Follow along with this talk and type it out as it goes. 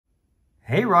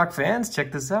Hey rock fans,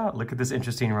 check this out. Look at this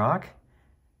interesting rock.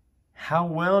 How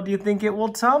well do you think it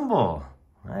will tumble?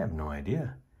 I have no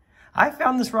idea. I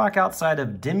found this rock outside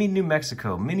of Deming, New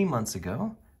Mexico many months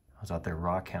ago. I was out there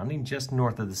rock hounding just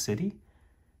north of the city.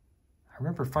 I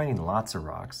remember finding lots of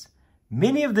rocks.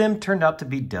 Many of them turned out to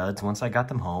be duds once I got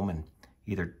them home and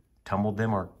either tumbled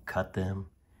them or cut them.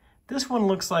 This one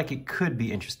looks like it could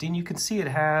be interesting. You can see it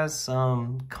has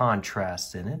some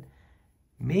contrast in it.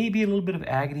 Maybe a little bit of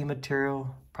agate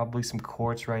material, probably some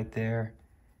quartz right there.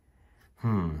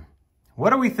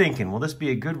 What are we thinking? Will this be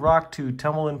a good rock to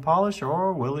tumble and polish,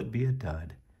 or will it be a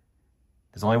dud?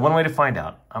 There's only one way to find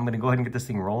out. I'm going to go ahead and get this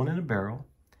thing rolling in a barrel.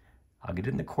 I'll get it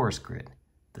in the coarse grit,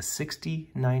 the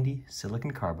 6090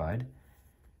 silicon carbide.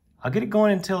 I'll get it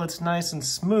going until it's nice and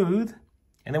smooth.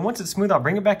 And then once it's smooth, I'll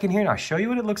bring it back in here and I'll show you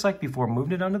what it looks like before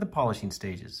moving it onto the polishing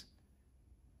stages.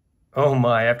 Oh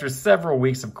my, after several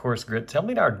weeks of coarse grit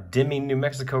tumbling, our Deming New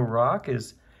Mexico rock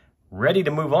is ready to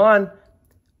move on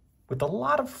with a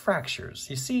lot of fractures.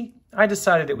 You see, I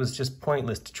decided it was just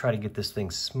pointless to try to get this thing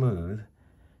smooth.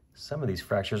 Some of these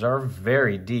fractures are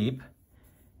very deep,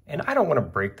 and I don't want to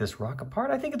break this rock apart.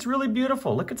 I think it's really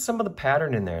beautiful. Look at some of the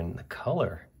pattern in there and the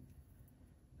color.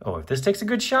 Oh, if this takes a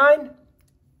good shine,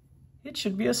 it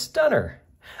should be a stunner,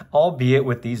 albeit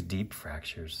with these deep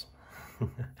fractures.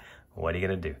 What are you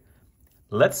going to do?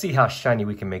 Let's see how shiny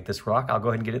we can make this rock. I'll go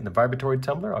ahead and get it in the vibratory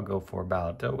tumbler. I'll go for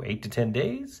about 8 to 10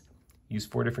 days. Use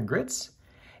 4 different grits.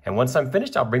 And once I'm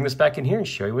finished, I'll bring this back in here and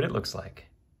show you what it looks like.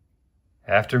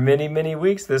 After many, many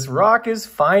weeks, this rock is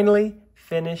finally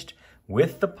finished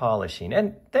with the polishing.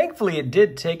 And thankfully, it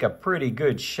did take a pretty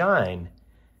good shine.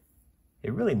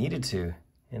 It really needed to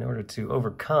in order to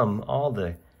overcome all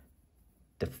the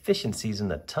deficiencies in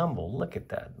the tumble. Look at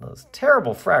that. Those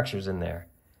terrible fractures in there.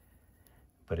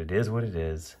 But it is what it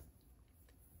is.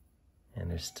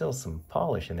 And there's still some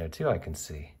polish in there too, I can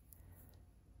see.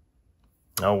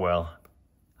 Oh well.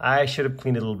 I should have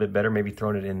cleaned it a little bit better, maybe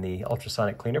thrown it in the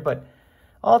ultrasonic cleaner, but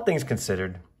all things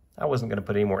considered, I wasn't going to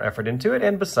put any more effort into it.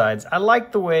 And besides, I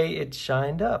like the way it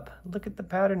shined up. Look at the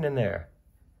pattern in there.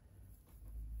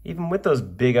 Even with those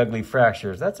big ugly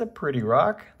fractures, that's a pretty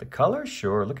rock. The color,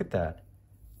 sure, look at that.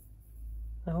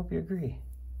 I hope you agree.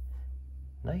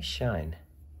 Nice shine.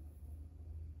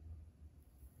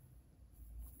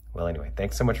 Well, anyway,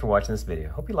 thanks so much for watching this video.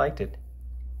 Hope you liked it.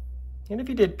 And if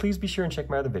you did, please be sure and check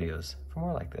my other videos for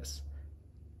more like this.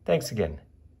 Thanks again.